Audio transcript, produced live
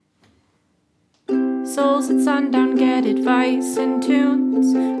Souls at sundown get advice and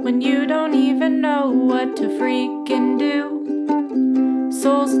tunes when you don't even know what to freaking do.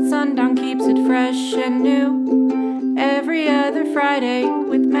 Souls at sundown keeps it fresh and new every other Friday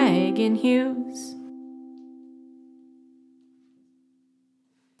with Megan Hughes.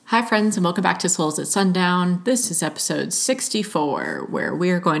 Hi friends, and welcome back to Souls at Sundown. This is episode 64, where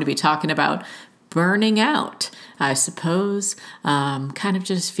we are going to be talking about burning out, I suppose. Kind of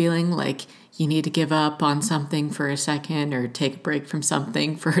just feeling like you need to give up on something for a second or take a break from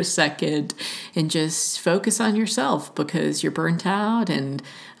something for a second and just focus on yourself because you're burnt out. And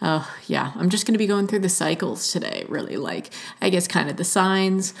I'm just going to be going through the cycles today, really, like, I guess, kind of the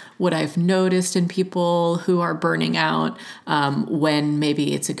signs, what I've noticed in people who are burning out, when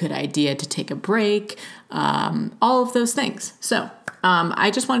maybe it's a good idea to take a break, all of those things. So I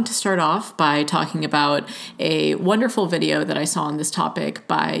just wanted to start off by talking about a wonderful video that I saw on this topic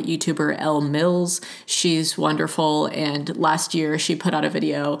by YouTuber Elle Mills. She's wonderful, and last year she put out a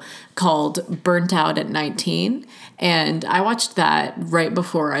video called Burnt Out at 19, and I watched that right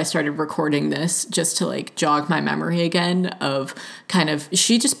before I started recording this just to like jog my memory again of kind of,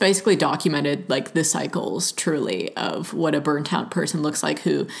 she just basically documented like the cycles truly of what a burnt out person looks like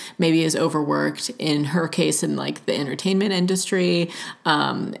who maybe is overworked, in her case in like the entertainment industry,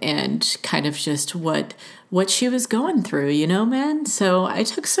 and kind of just what she was going through, you know, man? So I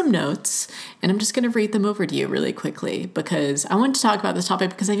took some notes and I'm just going to read them over to you really quickly because I want to talk about this topic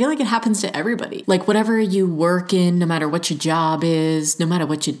because I feel like it happens to everybody. Like whatever you work in, no matter what your job is, no matter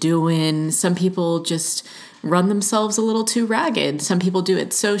what you're doing, some people just run themselves a little too ragged. Some people do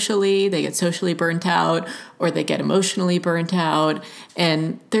it socially, they get socially burnt out, or they get emotionally burnt out.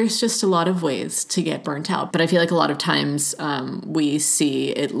 And there's just a lot of ways to get burnt out. But I feel like a lot of times we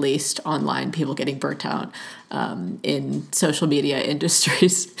see, at least online, people getting burnt out in social media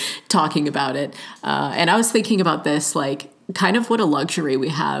industries talking about it. And I was thinking about this, like, kind of what a luxury we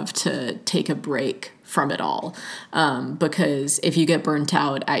have to take a break from it all. Because if you get burnt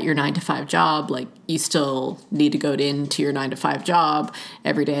out at your 9-to-5 job, like you still need to go into your 9-to-5 job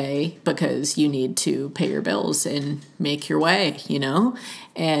every day because you need to pay your bills and make your way, you know?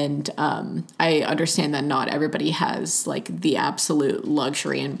 And I understand that not everybody has like the absolute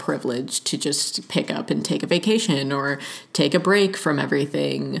luxury and privilege to just pick up and take a vacation or take a break from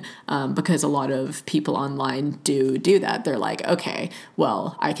everything, because a lot of people online do that. They're like, okay,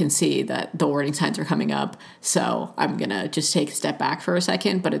 well, I can see that the warning signs are coming up, so I'm gonna just take a step back for a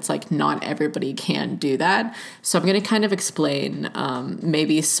second. But it's like not everybody can do that. So I'm gonna kind of explain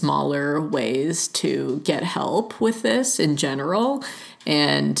maybe smaller ways to get help with this in general.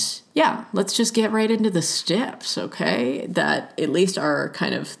 And yeah, let's just get right into the steps, okay? That at least are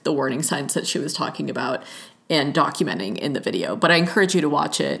kind of the warning signs that she was talking about and documenting in the video. But I encourage you to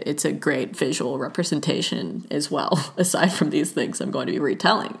watch it. It's a great visual representation as well, aside from these things I'm going to be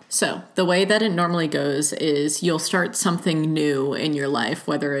retelling. So the way that it normally goes is you'll start something new in your life,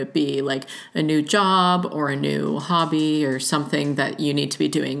 whether it be like a new job or a new hobby or something that you need to be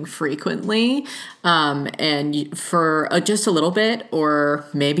doing frequently. And for just a little bit or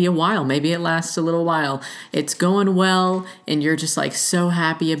maybe a while, maybe it lasts a little while, it's going well and you're just like so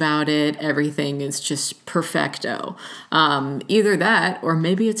happy about it. Everything is just perfecto. Either that, or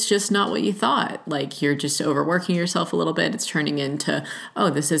maybe it's just not what you thought. Like you're just overworking yourself a little bit. It's turning into,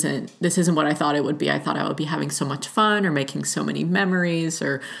 oh, this isn't what I thought it would be. I thought I would be having so much fun or making so many memories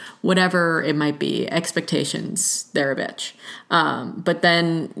or whatever it might be. Expectations, they're a bitch. But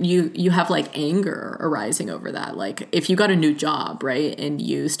then you have like anger arising over that. Like if you got a new job, right, and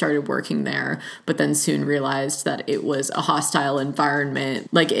you started working there, but then soon realized that it was a hostile environment.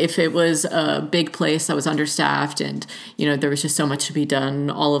 Like if it was a big place that was understaffed and, you know, there was just so much to be done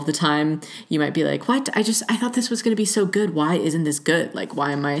all of the time, you might be like, what? I thought this was going to be so good. Why isn't this good? Like,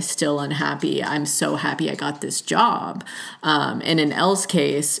 why am I still unhappy? I'm so happy I got this job. And in Elle's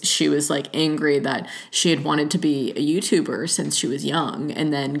case, she was like angry that she had wanted to be a YouTuber since she was young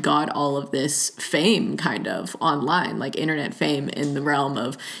and then got all of this fame kind of online, like internet fame in the realm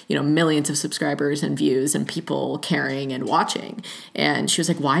of, you know, millions of subscribers and views and people caring and watching. And she was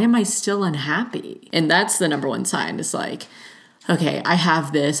like, why am I still unhappy? And that's the number one sign. Is like, okay, I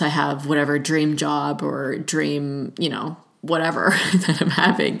have whatever dream job or dream, you know, whatever that I'm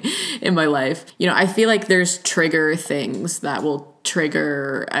having in my life. You know, I feel like there's trigger things that will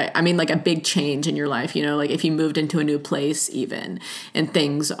trigger, I mean, like a big change in your life, you know, like if you moved into a new place even and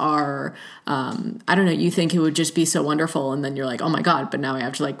things are, I don't know, you think it would just be so wonderful. And then you're like, oh my God, but now I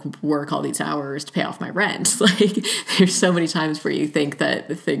have to like work all these hours to pay off my rent. Like there's so many times where you think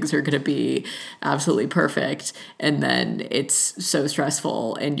that things are going to be absolutely perfect. And then it's so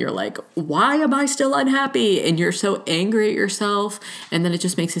stressful and you're like, why am I still unhappy? And you're so angry at yourself. And then it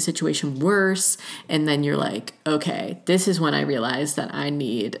just makes the situation worse. And then you're like, okay, this is when I realize that I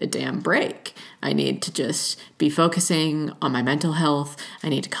need a damn break. I need to just be focusing on my mental health. I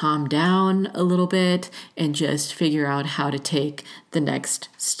need to calm down a little bit and just figure out how to take the next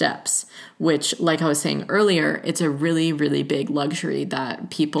steps, which, like I was saying earlier, it's a really, really big luxury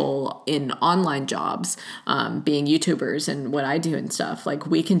that people in online jobs, being YouTubers and what I do and stuff, like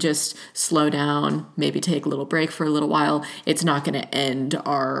we can just slow down, maybe take a little break for a little while. It's not going to end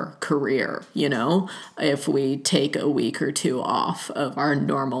our career, you know, if we take a week or two off of our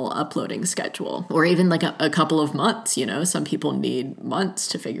normal uploading schedule, or even like a couple of months, you know, some people need months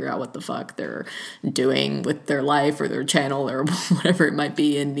to figure out what the fuck they're doing with their life or their channel or whatever it might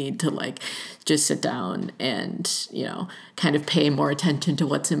be, and need to like just sit down and, you know, kind of pay more attention to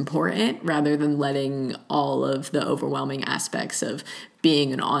what's important rather than letting all of the overwhelming aspects of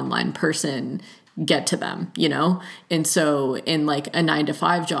being an online person get to them, you know? And so in like a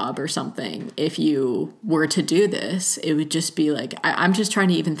 9-to-5 job or something, if you were to do this, it would just be like, I'm just trying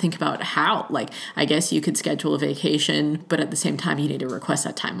to even think about how, like, I guess you could schedule a vacation, but at the same time, you need to request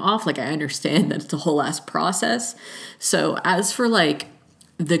that time off. Like, I understand that it's a whole ass process. So as for like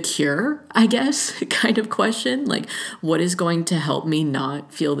the cure, I guess, kind of question, like what is going to help me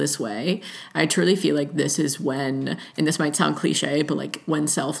not feel this way? I truly feel like this is when, and this might sound cliche, but like when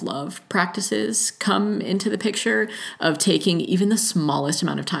self-love practices come into the picture, of taking even the smallest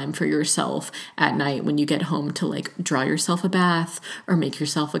amount of time for yourself at night when you get home to like draw yourself a bath or make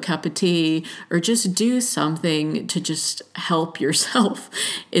yourself a cup of tea or just do something to just help yourself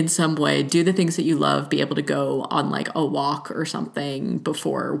in some way. Do the things that you love, be able to go on like a walk or something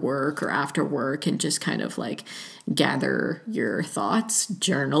before work or after work and just kind of like gather your thoughts,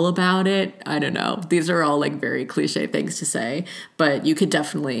 journal about it. I don't know. These are all like very cliche things to say, but you could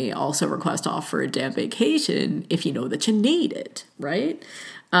definitely also request off for a damn vacation if you know that you need it, right?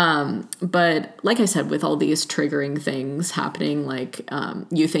 But like I said, with all these triggering things happening, like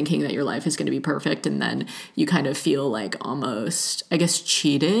you thinking that your life is going to be perfect, and then you kind of feel like almost, I guess,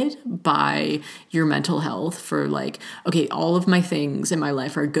 cheated by your mental health for like, okay, all of my things in my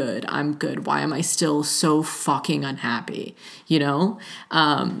life are good. I'm good. Why am I still so fucking unhappy? You know?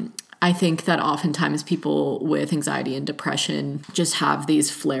 I think that oftentimes people with anxiety and depression just have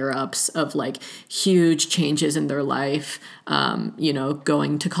these flare-ups of like huge changes in their life, you know,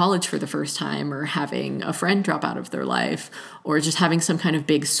 going to college for the first time or having a friend drop out of their life or just having some kind of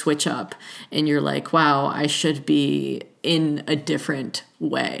big switch up. And you're like, wow, I should be in a different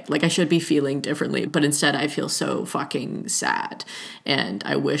way. Like I should be feeling differently, but instead I feel so fucking sad and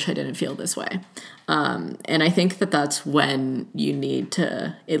I wish I didn't feel this way. And I think that that's when you need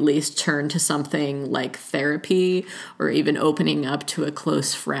to at least turn to something like therapy or even opening up to a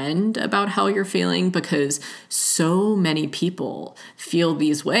close friend about how you're feeling, because so many people feel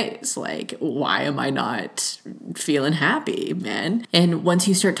these ways. Like, why am I not feeling happy, man? And once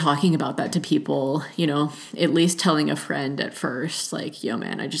you start talking about that to people, you know, at least telling a friend at first, like, yo,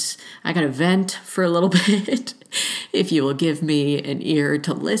 man, I gotta vent for a little bit. If you will give me an ear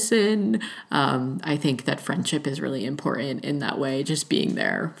to listen. I think that friendship is really important in that way, just being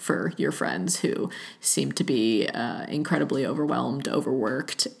there for your friends who seem to be incredibly overwhelmed,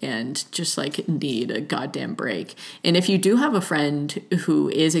 overworked, and just like need a goddamn break. And if you do have a friend who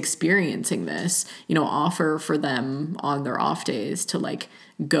is experiencing this, you know, offer for them on their off days to like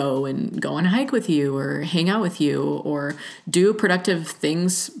go on a hike with you or hang out with you or do productive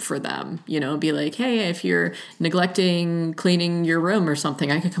things for them, you know, be like, hey, if you're neglecting cleaning your room or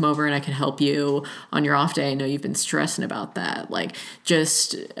something, I could come over and I could help you on your off day. I know you've been stressing about that. Like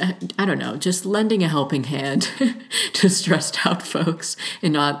just, I don't know, just lending a helping hand to stressed out folks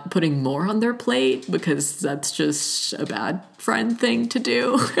and not putting more on their plate, because that's just a bad friend thing to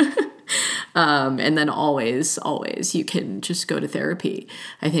do. And then always you can just go to therapy.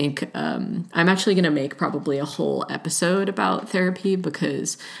 I think I'm actually going to make probably a whole episode about therapy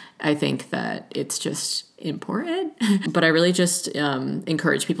because I think that it's just important. But I really just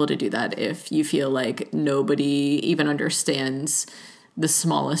encourage people to do that if you feel like nobody even understands the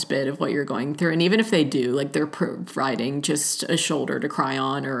smallest bit of what you're going through. And even if they do, like, they're providing just a shoulder to cry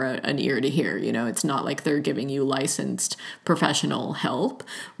on or an ear to hear, you know, it's not like they're giving you licensed professional help,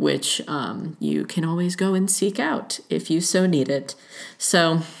 which you can always go and seek out if you so need it.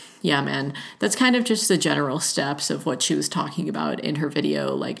 So yeah, man, that's kind of just the general steps of what she was talking about in her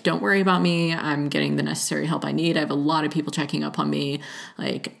video. Like, don't worry about me. I'm getting the necessary help I need. I have a lot of people checking up on me.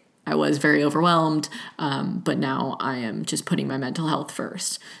 Like, I was very overwhelmed, but now I am just putting my mental health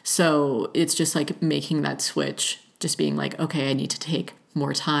first. So it's just like making that switch, just being like, okay, I need to take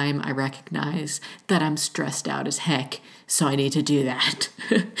more time. I recognize that I'm stressed out as heck, so I need to do that.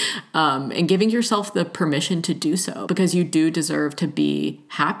 And giving yourself the permission to do so, because you do deserve to be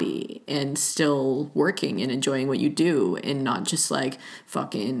happy and still working and enjoying what you do and not just like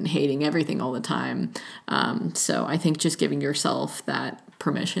fucking hating everything all the time. So I think just giving yourself that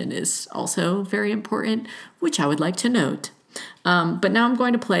permission is also very important, which I would like to note. But now I'm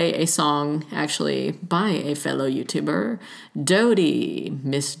going to play a song actually by a fellow YouTuber, Dodie,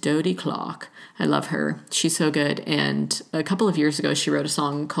 Miss Dodie Clock. I love her. She's so good. And a couple of years ago, she wrote a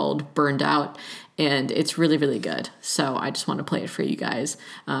song called Burned Out, and it's really, really good. So I just want to play it for you guys.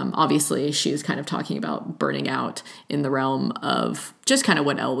 Obviously, she is kind of talking about burning out in the realm of just kind of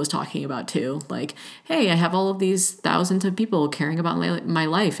what Elle was talking about too. Like, hey, I have all of these thousands of people caring about my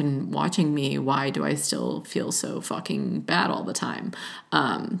life and watching me. Why do I still feel so fucking bad all the time?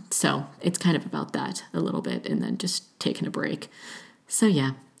 So it's kind of about that a little bit, and then just taking a break. So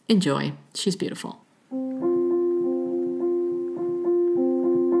yeah, enjoy. She's beautiful.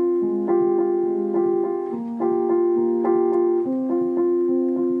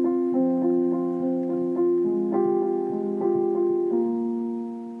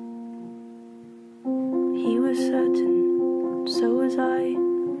 He was certain, so was I.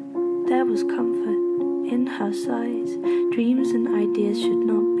 There was comfort in her sighs. Dreams and ideas should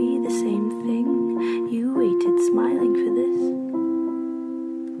not be the same thing. You waited smiling for this.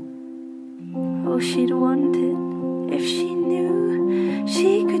 Oh, she'd want it if she knew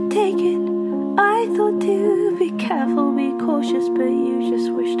she could take it. I thought to be careful, be cautious, but you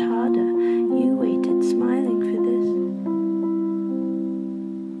just wished harder. You waited smiling for this.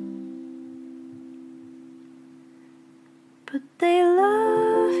 But they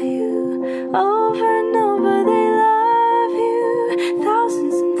love you over and over, they love you.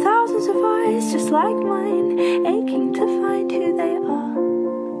 Thousands and thousands of eyes just like mine, aching to find who they are.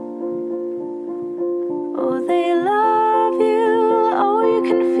 Oh, they love you, oh, you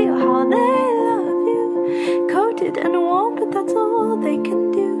can feel how they love you. Coated and warm, but that's all they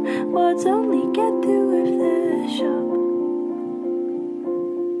can do. Words only get through if they're sharp.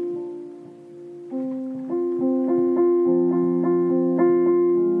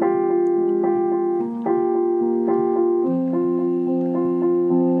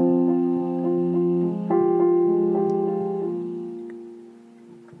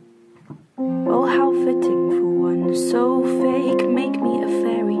 Oh, how fitting for one so fake. Make me a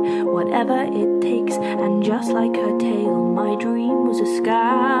fairy, whatever it takes. And just like her tale, my dream was a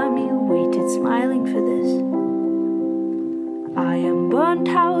scam. You waited smiling for this. I am burnt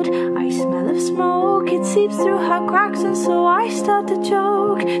out, I smell of smoke. It seeps through her cracks and so I start to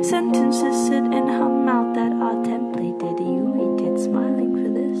choke. Sentences sit in her mouth that are templated. You waited smiling for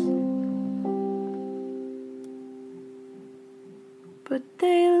this. But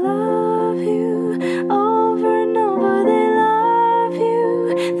they love you over and over, they love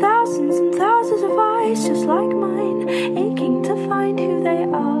you. Thousands and thousands of eyes just like mine, aching to find who they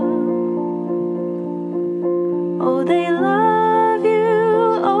are. Oh, they love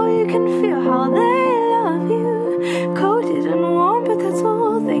you, oh, you can feel how they love you. Coated and warm, but that's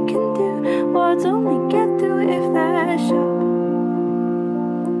all they can do. Words only get through if they're sharp.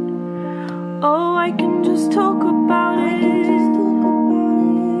 Oh, I can just talk about it.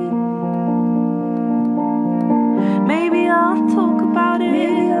 Maybe I'll talk about it.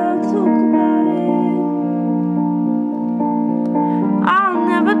 I'll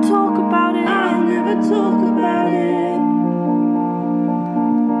never talk about it.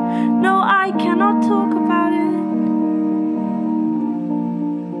 No, I cannot talk about it.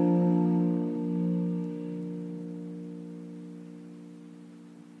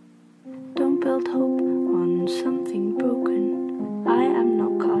 Don't build hope on something broken. I am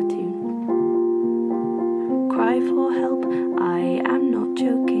not cartoon. Cry for help, I am not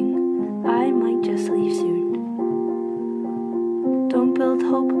joking. I might just leave soon. Don't build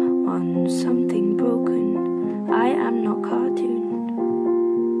hope on something broken. I am not cartoon.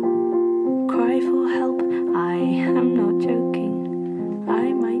 Cry for help, I am not joking.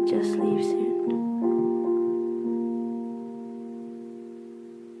 I might just leave soon.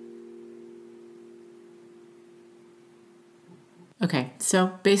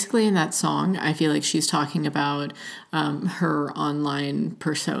 So basically in that song, I feel like she's talking about her online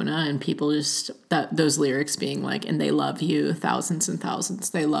persona and people just, those lyrics being like, and they love you, thousands and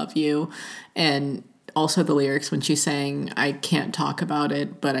thousands, they love you. And also the lyrics when she's saying, I can't talk about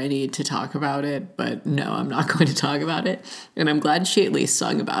it, but I need to talk about it. But no, I'm not going to talk about it. And I'm glad she at least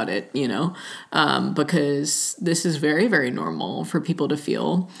sung about it, because this is very, very normal for people to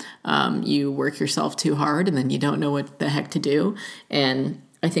feel. You work yourself too hard and then you don't know what the heck to do. And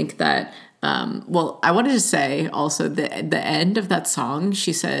I think that I wanted to say also the end of that song,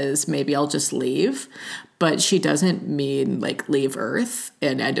 she says, maybe I'll just leave, but she doesn't mean like leave Earth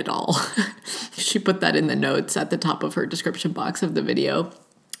and end it all. She put that in the notes at the top of her description box of the video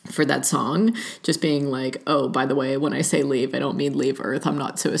for that song, just being like, oh, by the way, when I say leave, I don't mean leave Earth. I'm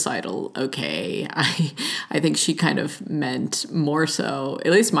not suicidal. Okay. I think she kind of meant more so,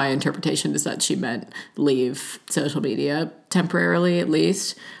 at least my interpretation is that she meant leave social media temporarily, at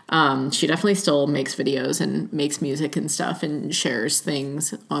least. She definitely still makes videos and makes music and stuff and shares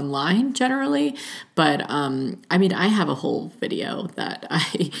things online generally. But I have a whole video that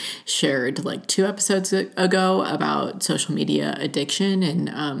I shared like 2 episodes ago about social media addiction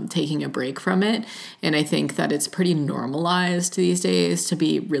and taking a break from it. And I think that it's pretty normalized these days to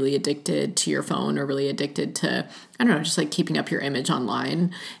be really addicted to your phone or really addicted to, I don't know, just like keeping up your image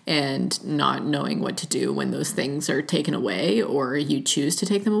online and not knowing what to do when those things are taken away or you choose to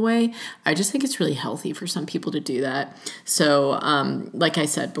take them away. I just think it's really healthy for some people to do that. So like I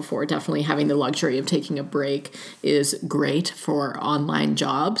said before, definitely having the luxury of taking a break is great for online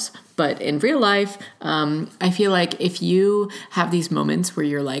jobs. But in real life, I feel like if you have these moments where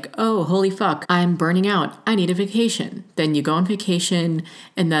you're like, oh, holy fuck, I'm burning out, I need a vacation. Then you go on vacation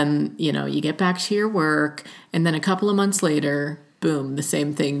and then, you get back to your work. And then a couple of months later, boom, the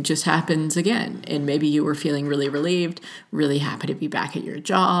same thing just happens again. And maybe you were feeling really relieved, really happy to be back at your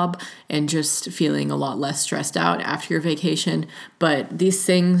job and just feeling a lot less stressed out after your vacation. But these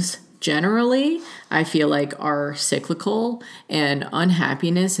things generally, I feel like are cyclical, and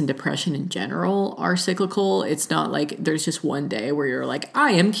unhappiness and depression in general are cyclical. It's not like there's just one day where you're like,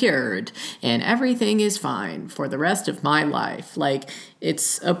 I am cured and everything is fine for the rest of my life. Like,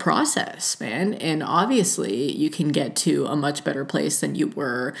 it's a process, man. And obviously you can get to a much better place than you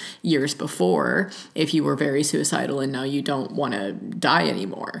were years before if you were very suicidal and now you don't want to die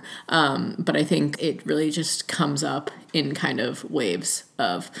anymore. But I think it really just comes up in kind of waves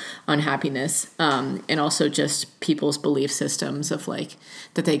of unhappiness. And also just people's belief systems of like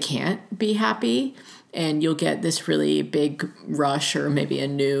that they can't be happy, and you'll get this really big rush or maybe a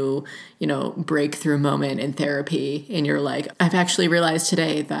new, breakthrough moment in therapy. And you're like, I've actually realized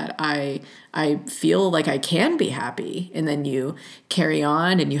today that I feel like I can be happy. And then you carry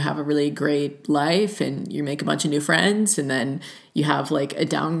on and you have a really great life and you make a bunch of new friends. And then you have like a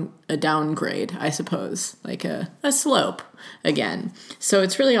downgrade, I suppose, like a slope again. So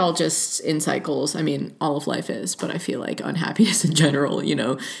it's really all just in cycles. I mean, all of life is, but I feel like unhappiness in general,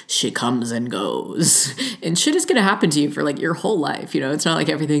 she comes and goes and shit is going to happen to you for like your whole life. It's not like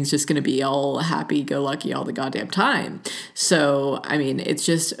everything's just going to be all happy-go-lucky all the goddamn time. So, I mean, it's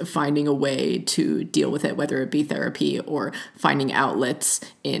just finding a way to deal with it, whether it be therapy or finding outlets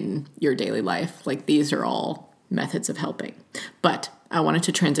in your daily life. Like, these are all methods of helping. But I wanted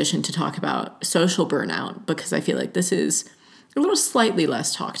to transition to talk about social burnout because I feel like this is a little slightly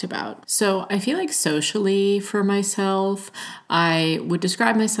less talked about. So I feel like socially for myself, I would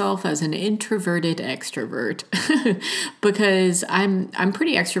describe myself as an introverted extrovert because I'm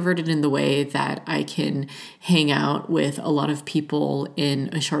pretty extroverted in the way that I can hang out with a lot of people in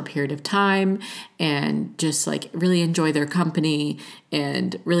a short period of time and just like really enjoy their company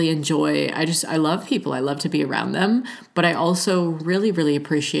and really enjoy, I love people. I love to be around them, but I also really, really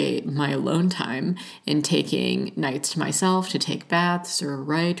appreciate my alone time in taking nights to myself to take baths or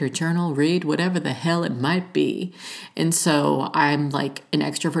write or journal, read, whatever the hell it might be. And so I'm like an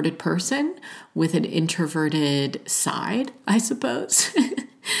extroverted person with an introverted side, I suppose.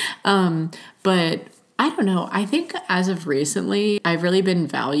 But I don't know. I think as of recently, I've really been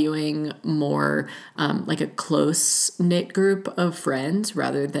valuing more like a close-knit group of friends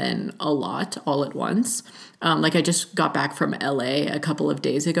rather than a lot all at once. Like I just got back from LA a couple of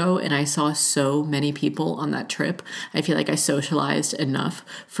days ago and I saw so many people on that trip. I feel like I socialized enough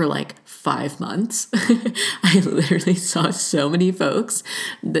for like 5 months. I literally saw so many folks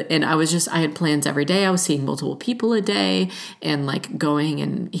and I had plans every day. I was seeing multiple people a day and like going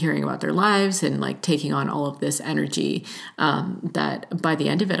and hearing about their lives and like taking on all of this energy that by the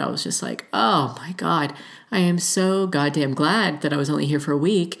end of it, I was just like, oh my God, I am so goddamn glad that I was only here for a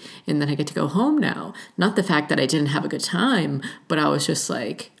week and then I get to go home now. Not the fact that I didn't have a good time, but I was just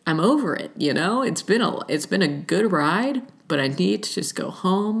like, I'm over it, you know? It's been a good ride, but I need to just go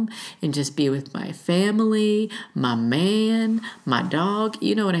home and just be with my family, my man, my dog.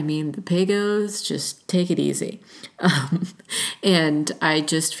 You know what I mean? The piggos, just take it easy. And I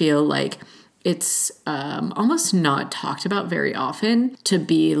just feel like it's almost not talked about very often to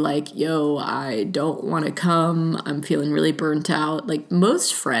be like, yo, I don't want to come. I'm feeling really burnt out. Like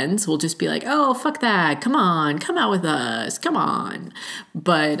most friends will just be like, oh, fuck that. Come on, come out with us. Come on.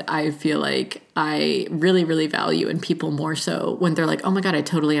 But I feel like I really, really value in people more so when they're like, oh my God, I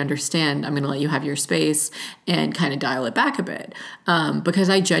totally understand. I'm going to let you have your space and kind of dial it back a bit. Because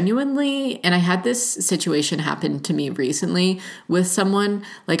I genuinely, and I had this situation happen to me recently with someone,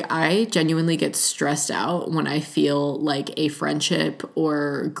 like I genuinely get stressed out when I feel like a friendship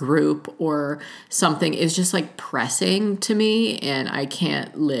or group or something is just like pressing to me and I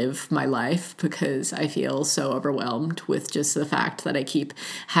can't live my life because I feel so overwhelmed with just the fact that I keep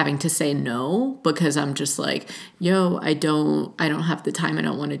having to say no because I'm just like, yo, I don't have the time. I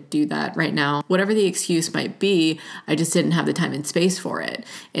don't want to do that right now. Whatever the excuse might be, I just didn't have the time and space for it.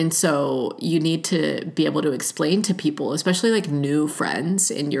 And so you need to be able to explain to people, especially like new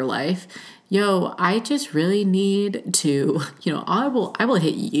friends in your life, yo, I just really need to, I will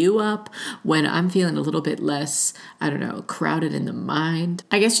hit you up when I'm feeling a little bit less, I don't know, crowded in the mind.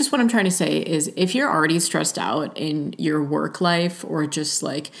 I guess just what I'm trying to say is if you're already stressed out in your work life or just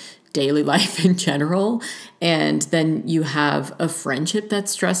like daily life in general, and then you have a friendship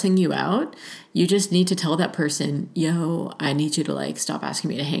that's stressing you out, you just need to tell that person, yo, I need you to like stop asking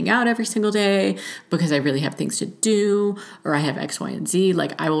me to hang out every single day because I really have things to do, or I have X, Y, and Z.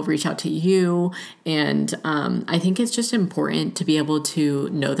 Like I will reach out to you. And I think it's just important to be able to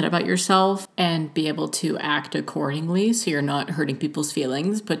know that about yourself and be able to act accordingly. So you're not hurting people's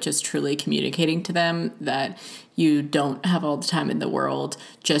feelings, but just truly communicating to them that you don't have all the time in the world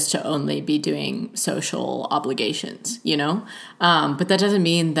just to only be doing social obligations, But that doesn't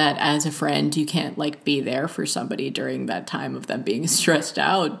mean that as a friend, you can't like be there for somebody during that time of them being stressed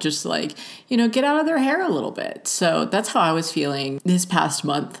out, just like, get out of their hair a little bit. So that's how I was feeling this past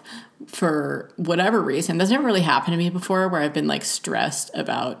month for whatever reason. That's never really happened to me before where I've been like stressed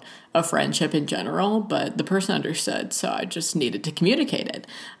about a friendship in general, but the person understood. So I just needed to communicate it.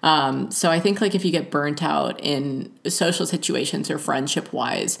 So I think like if you get burnt out in social situations or friendship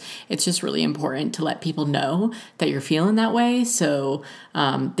wise, it's just really important to let people know that you're feeling that way. So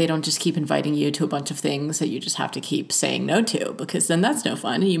they don't just keep inviting you to a bunch of things that you just have to keep saying no to, because then that's no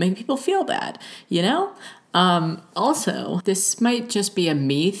fun and you make people feel bad, Also, this might just be a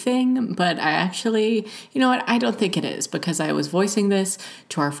me thing, but I actually, I don't think it is, because I was voicing this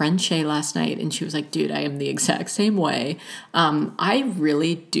to our friend Shay last night and she was like, dude, I am the exact same way. I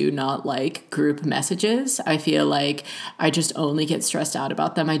really do not like group messages. I feel like I just only get stressed out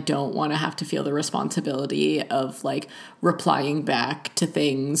about them. I don't want to have to feel the responsibility of like replying back to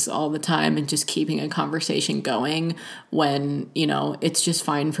things all the time and just keeping a conversation going when, it's just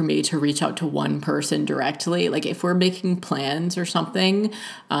fine for me to reach out to one person directly. Like if we're making plans or something,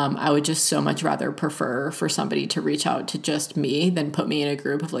 I would just so much rather prefer for somebody to reach out to just me than put me in a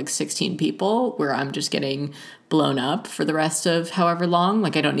group of like 16 people where I'm just getting blown up for the rest of however long.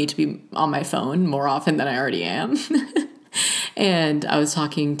 Like I don't need to be on my phone more often than I already am. And I was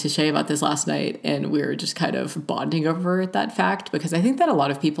talking to Shay about this last night and we were just kind of bonding over that fact, because I think that a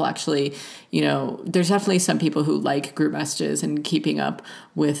lot of people actually, there's definitely some people who like group messages and keeping up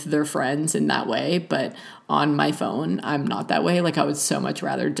with their friends in that way. But on my phone, I'm not that way. Like I would so much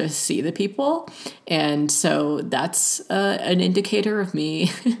rather just see the people. And so that's an indicator of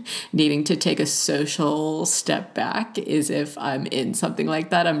me needing to take a social step back, is if I'm in something like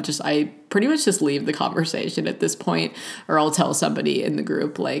that. I pretty much just leave the conversation at this point, or I'll tell somebody in the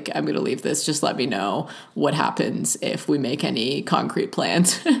group, like, I'm going to leave this. Just let me know what happens if we make any concrete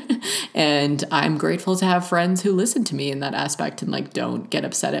plans. And I'm grateful to have friends who listen to me in that aspect and like don't get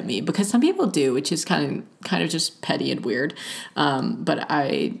upset at me, because some people do, which is kind of just petty and weird. But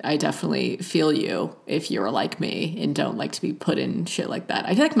I definitely feel you if you're like me and don't like to be put in shit like that.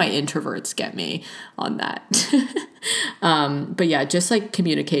 I feel like my introverts get me on that. But yeah, just like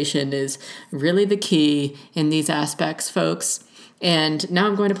communication is really the key in these aspects, folks. And now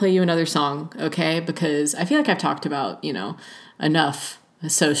I'm going to play you another song, okay? Because I feel like I've talked about, enough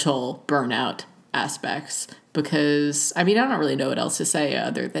social burnout aspects, because I don't really know what else to say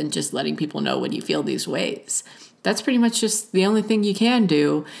other than just letting people know when you feel these ways. that's pretty much just the only thing you can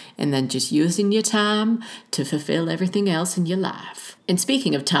do, and then just using your time to fulfill everything else in your life. And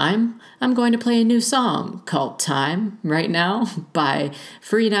speaking of time, I'm going to play a new song called Time right now by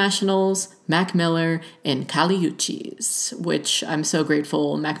Free Nationals, Mac Miller, and Kali Uchis, which I'm so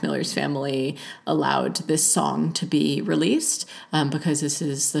grateful Mac Miller's family allowed this song to be released because this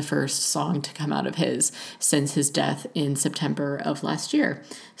is the first song to come out of his since his death in September of last year.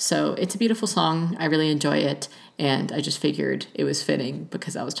 So it's a beautiful song. I really enjoy it, and I just figured it was fitting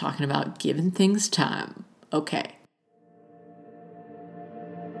because I was talking about giving things time. Okay.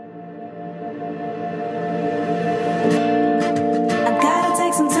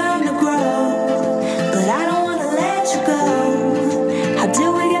 Some time to grow, but I don't want to let you go. How did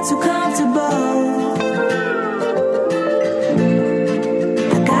we get too comfortable?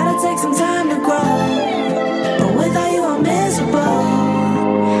 I gotta take some time to grow, but without you I'm miserable.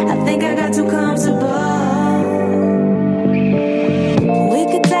 I think I got too comfortable. We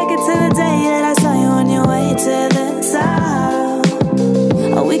could take it to the day that I saw you on your way to the top,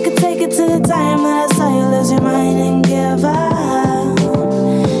 or we could take it to the time that I saw you lose your mind and give up.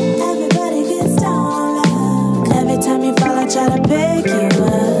 Try to pick you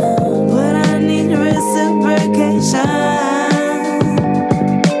up, but I need reciprocation.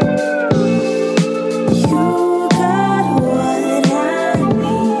 You got what I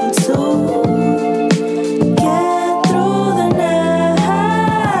need to get through the night.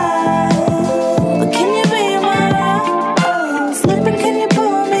 But can you be my love? Sleeping, can you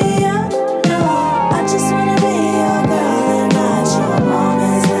pull me up? No, I just wanna be your girl and not your mom.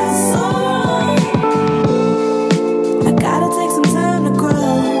 Is that so?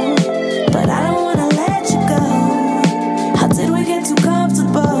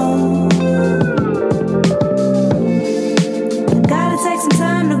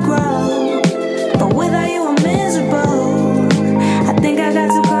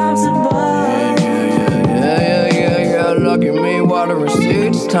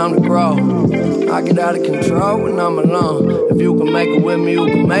 Time to grow. I get out of control when I'm alone. If you can make it with me, you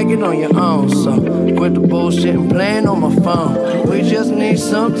can make it on your own. So quit the bullshit and playing on my phone. We just need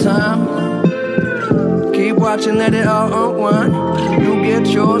some time. Keep watching, let it all unwind. You get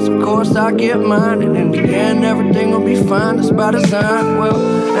yours, of course I get mine. And in the end, everything will be fine. It's by design. Well,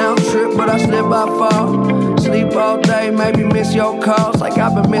 I don't trip, but I slip, I fall. Sleep all day, maybe miss your calls like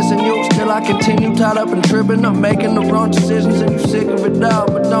I've been missing you. Still I continue tied up and tripping up, making the wrong decisions, and you sick of it all.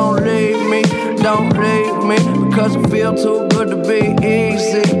 But don't leave me, because it feel too good to be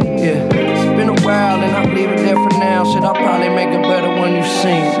easy. Yeah, it's been a while and I'll leave it there for now. Shit, I'll probably make it better when you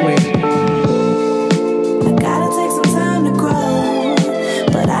see me. I gotta take some time to grow,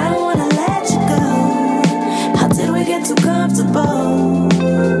 but I don't wanna let you go. How did we get too comfortable?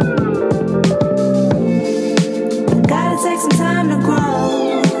 Take some time to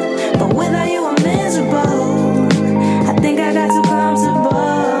grow, but without you I'm miserable. I think I got too comfortable.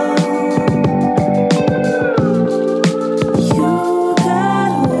 You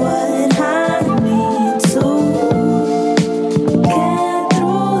got what I need to get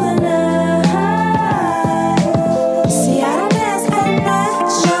through the night. See, I don't ask for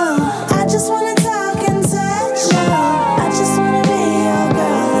much, no. I just wanna talk and touch, no. I just wanna be your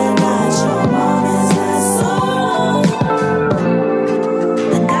girl and not your mom. Is that so?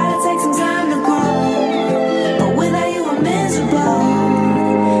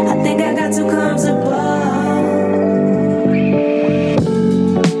 Too comfortable.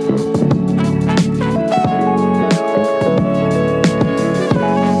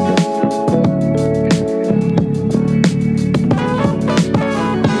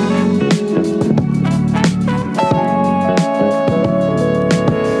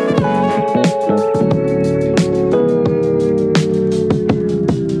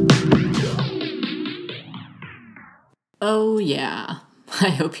 Oh, yeah. I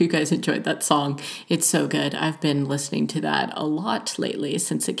hope you guys enjoyed that song. It's so good. I've been listening to that a lot lately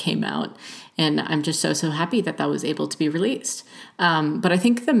since it came out, and I'm just so happy that was able to be released. But I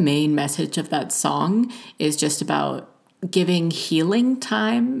think the main message of that song is just about giving healing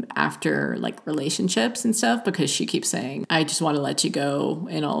time after like relationships and stuff, because she keeps saying, I just want to let you go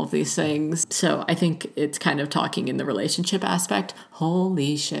and all of these things. So I think it's kind of talking in the relationship aspect.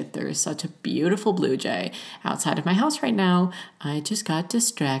 Holy shit, there is such a beautiful blue jay outside of my house right now. I just got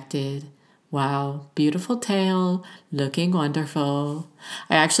distracted. Wow, beautiful tail, looking wonderful.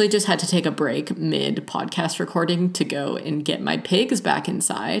 I actually just had to take a break mid-podcast recording to go and get my pigs back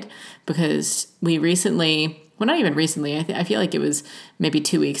inside because we recently well, not even recently. I feel like it was maybe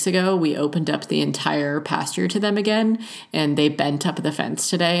 2 weeks ago, we opened up the entire pasture to them again, and they bent up the fence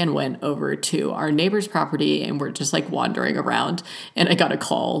today and went over to our neighbor's property, and we're just like wandering around. And I got a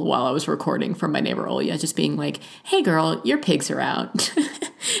call while I was recording from my neighbor Olya, just being like, hey girl, your pigs are out.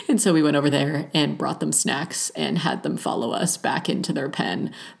 And so we went over there and brought them snacks and had them follow us back into their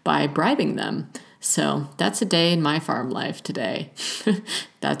pen by bribing them. So that's a day in my farm life today.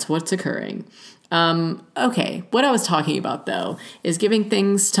 That's what's occurring. Okay, what I was talking about though is giving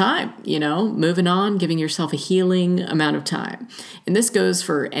things time, moving on, giving yourself a healing amount of time. And this goes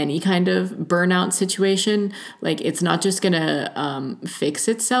for any kind of burnout situation. Like, it's not just gonna fix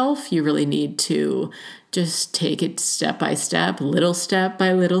itself. You really need to just take it step by step by little step,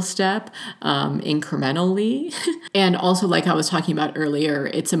 incrementally. And also, like I was talking about earlier,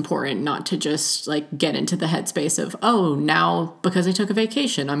 it's important not to just like get into the headspace of, oh, now because I took a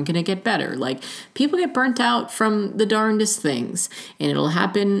vacation, I'm going to get better. Like, people get burnt out from the darndest things, and it'll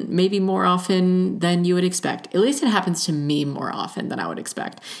happen maybe more often than you would expect. At least it happens to me more often than I would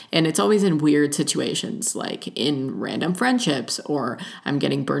expect. And it's always in weird situations, like in random friendships, or I'm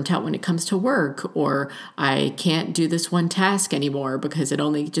getting burnt out when it comes to work, or I can't do this one task anymore because it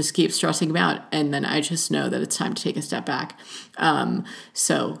only just keeps stressing me out. And then I just know that it's time to take a step back.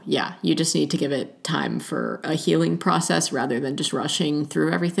 So yeah, you just need to give it time for a healing process rather than just rushing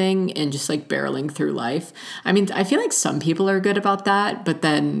through everything and just like barreling through life. I mean, I feel like some people are good about that, but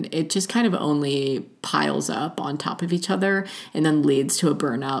then it just kind of only piles up on top of each other and then leads to a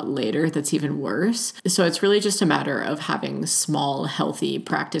burnout later that's even worse. So it's really just a matter of having small, healthy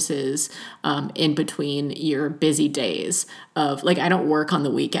practices in between your busy days of, like, I don't work on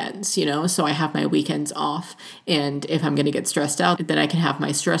the weekends, so I have my weekends off. And if I'm going to get stressed out, then I can have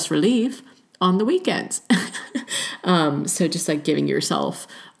my stress relief on the weekends. So just like giving yourself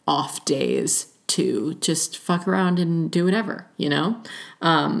off days to just fuck around and do whatever,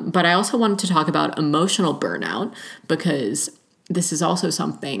 But I also wanted to talk about emotional burnout because this is also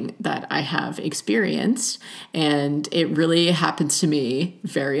something that I have experienced, and it really happens to me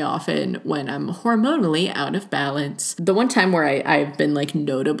very often when I'm hormonally out of balance. The one time where I've been like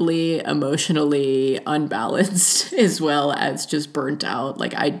notably emotionally unbalanced as well as just burnt out,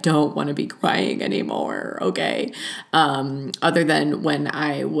 like I don't want to be crying anymore, okay? Other than when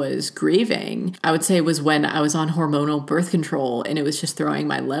I was grieving, I would say it was when I was on hormonal birth control and it was just throwing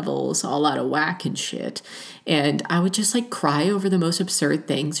my levels all out of whack and shit. And I would just like cry over the most absurd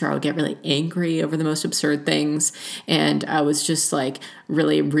things, or I would get really angry over the most absurd things. And I was just like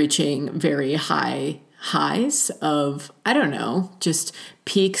really reaching very high highs of, I don't know, just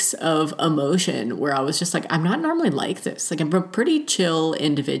peaks of emotion where I was just like, I'm not normally like this. Like, I'm a pretty chill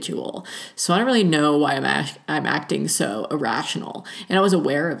individual. So I don't really know why I'm acting so irrational. And I was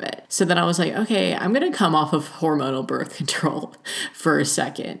aware of it. So then I was like, okay, I'm going to come off of hormonal birth control for a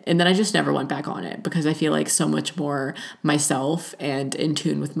second. And then I just never went back on it because I feel like so much more myself and in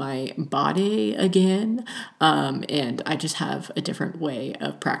tune with my body again. And I just have a different way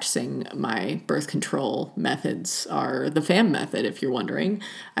of practicing my birth control methods, are the FAM method, if you're wondering.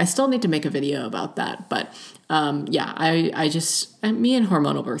 I still need to make a video about that, but yeah, I just, me and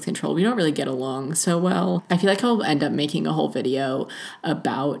hormonal birth control, we don't really get along so well. I feel like I'll end up making a whole video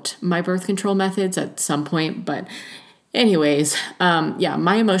about my birth control methods at some point, but anyways, yeah,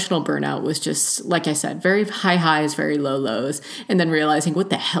 my emotional burnout was just, like I said, very high highs, very low lows, and then realizing, what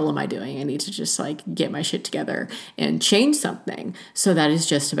the hell am I doing? I need to just like get my shit together and change something. So that is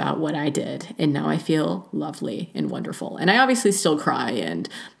just about what I did. And now I feel lovely and wonderful. And I obviously still cry and,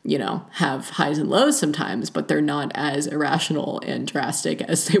 have highs and lows sometimes, but they're not as irrational and drastic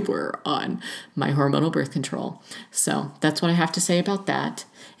as they were on my hormonal birth control. So that's what I have to say about that.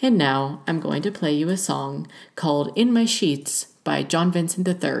 And now I'm going to play you a song called In My Sheets by John Vincent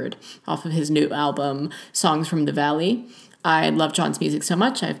III off of his new album, Songs from the Valley. I love John's music so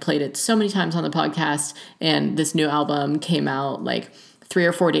much. I've played it so many times on the podcast, and this new album came out like 3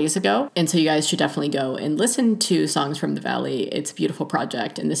 or 4 days ago. And so you guys should definitely go and listen to Songs from the Valley. It's a beautiful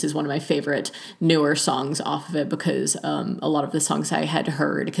project. And this is one of my favorite newer songs off of it because a lot of the songs I had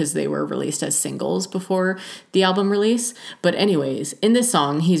heard because they were released as singles before the album release. But anyways, in this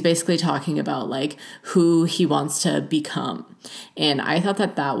song, he's basically talking about like who he wants to become. And I thought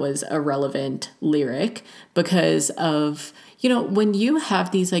that that was a relevant lyric because of, when you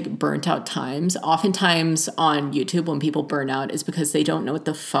have these like burnt out times, oftentimes on YouTube when people burn out is because they don't know what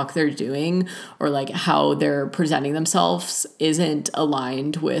the fuck they're doing, or like how they're presenting themselves isn't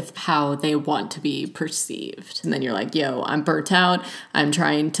aligned with how they want to be perceived. And then you're like, yo, I'm burnt out. I'm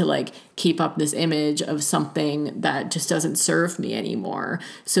trying to like keep up this image of something that just doesn't serve me anymore.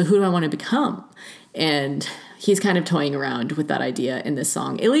 So who do I want to become? And he's kind of toying around with that idea in this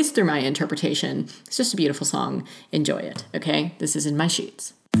song, at least through my interpretation. It's just a beautiful song. Enjoy it, okay? This is In My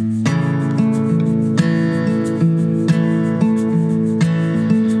Sheets.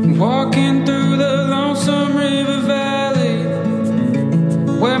 Walking through the lonesome river valley,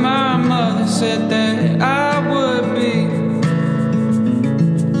 where my mother said that I would be,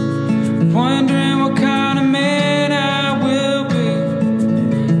 wondering what kind of man I will be.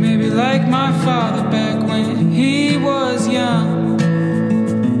 Maybe like my father back when he was young.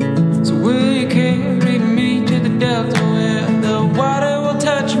 So will you carry me to the delta where the water will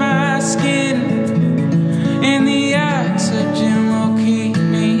touch my skin, and the oxygen will keep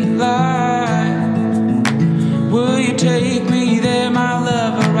me alive? Will you take me there, my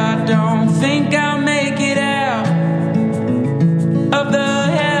lover? I don't think I'll make it out of the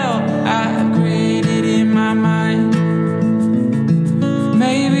hell I created in my mind.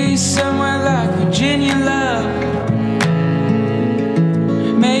 Maybe somewhere like Virginia, love.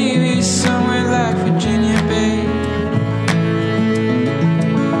 Maybe somewhere like Virginia, babe.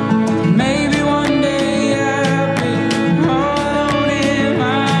 Maybe one day I'll be all alone in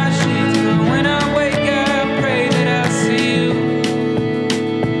my sheets, but when I wake up, I pray that I'll see you.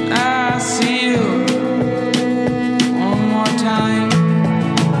 I'll see you one more time.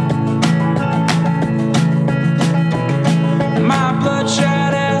 My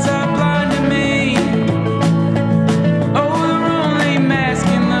bloodshot eyes are blind to me. Oh, the lonely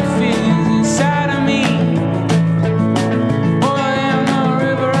masking the feelings inside of me. Oh, I am the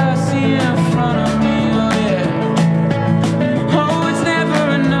river I see in front of me. Oh, yeah. Oh, it's never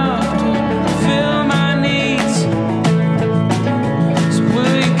enough to fill my needs. So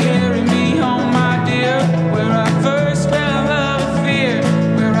will you carry me home, my dear, where I first fell in love with fear,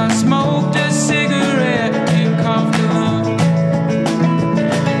 where I smoked a cigarette and coughed alone?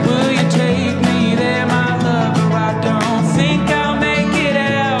 Will you take me there, my lover? I don't think I'll make it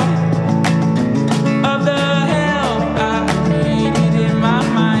out of the hell I created in my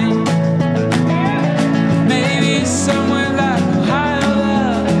mind. Maybe somewhere like Ohio,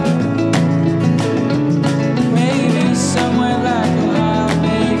 love. Maybe somewhere like Ohio,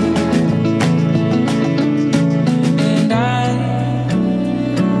 baby. And I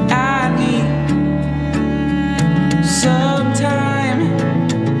need some time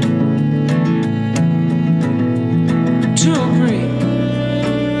to breathe,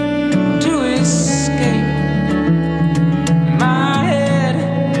 to escape my head.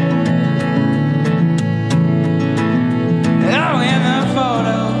 Oh, and the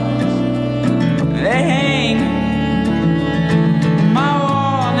photos, they hang my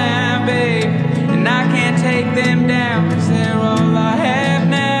wall now, babe, and I can't take them down, 'cause they're all I have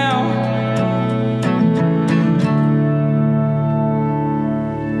now.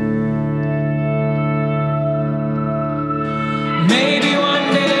 Maybe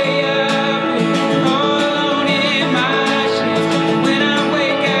one day I'll be all alone in my sheets, but when I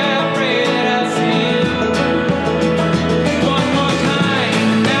wake up, I pray that I'll see you one more time.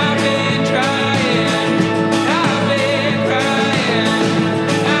 And I've been trying, I've been crying,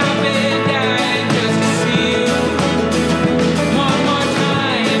 I've been dying just to see you one more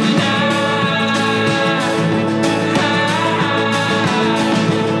time. And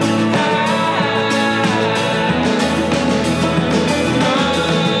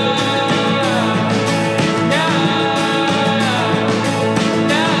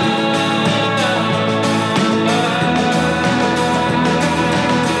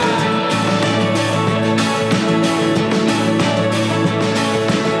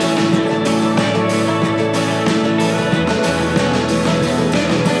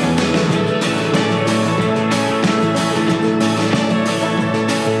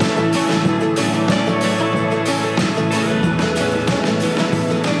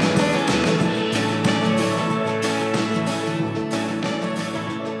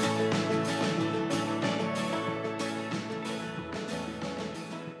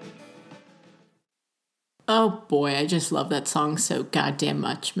Oh boy, I just love that song so goddamn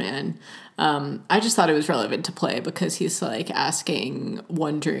much, man. I just thought it was relevant to play because he's like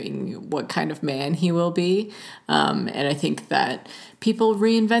wondering what kind of man he will be. And I think that people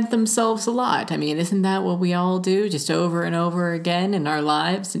reinvent themselves a lot. I mean, isn't that what we all do just over and over again in our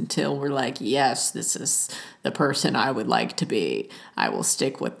lives until we're like, yes, this is the person I would like to be. I will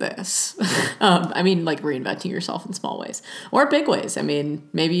stick with this. I mean, like reinventing yourself in small ways or big ways. I mean,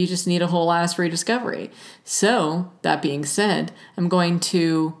 maybe you just need a whole ass rediscovery. So that being said, I'm going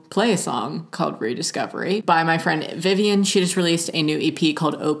to play a song song called Rediscovery by my friend Vivian. She just released a new EP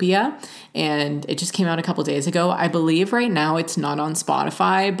called Opia, and it just came out a couple days ago. I believe right now it's not on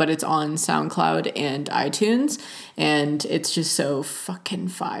Spotify, but it's on SoundCloud and iTunes, and it's just so fucking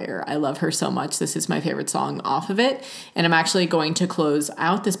fire. I love her so much. This is my favorite song off of it, and I'm actually going to close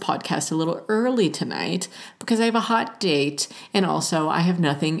out this podcast a little early tonight because I have a hot date, and also I have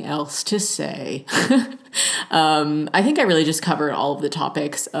nothing else to say. I think I really just covered all of the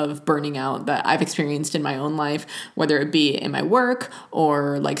topics of burning out that I've experienced in my own life, whether it be in my work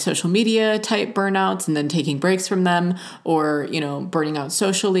or like social media type burnouts and then taking breaks from them, or, you know, burning out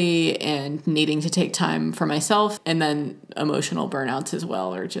socially and needing to take time for myself, and then emotional burnouts as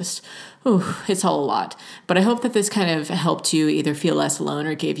well, or just, it's all a lot. But I hope that this kind of helped you either feel less alone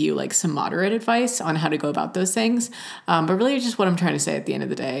or gave you like some moderate advice on how to go about those things. But really just what I'm trying to say at the end of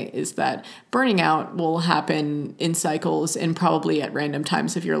the day is that burning out will happen in cycles and probably at random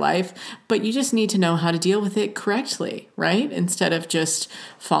times of your life, but you just need to know how to deal with it correctly, right? Instead of just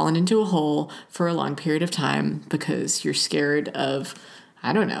falling into a hole for a long period of time because you're scared of,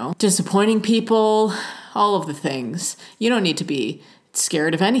 I don't know, disappointing people, all of the things. You don't need to be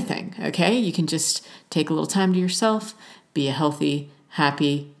scared of anything, okay? You can just take a little time to yourself, be a healthy,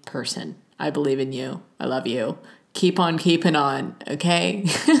 happy person. I believe in you. I love you. Keep on keeping on, okay?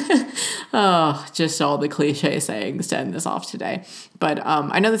 Oh, just all the cliche sayings to end this off today. But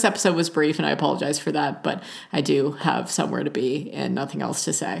I know this episode was brief, and I apologize for that, but I do have somewhere to be and nothing else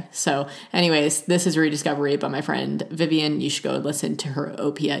to say. So anyways, this is Rediscovery by my friend Vivian. You should go listen to her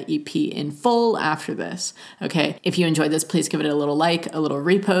Opia EP in full after this, okay? If you enjoyed this, please give it a little like, a little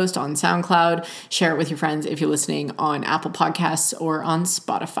repost on SoundCloud. Share it with your friends if you're listening on Apple Podcasts or on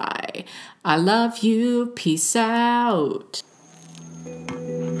Spotify. I love you. Peace out.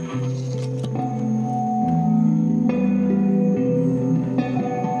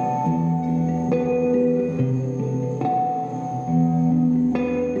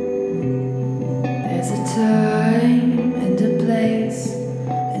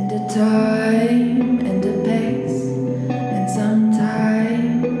 Time and a pace, and some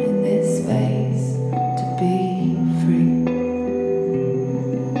time in this space to be free.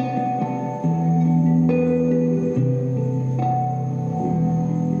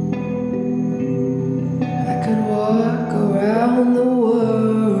 I could walk around the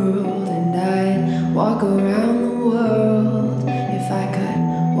world, and I'd walk around the world if I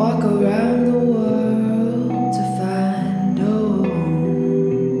could walk around the world to find home.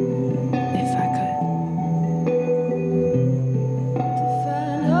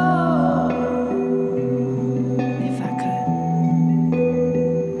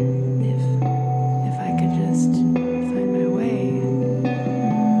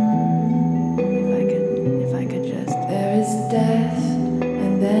 Death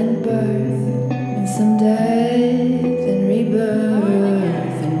and then birth, and some death and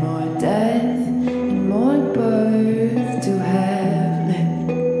rebirth, and more death and more birth to have lived,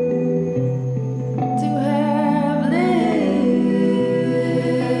 to have lived,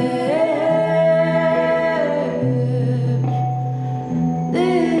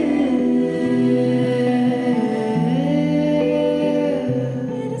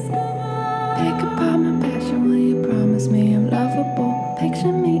 Pick apart my passion, will you promise me I'm lovable?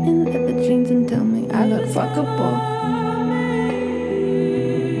 Picture me in leather jeans and tell me I look fuckable.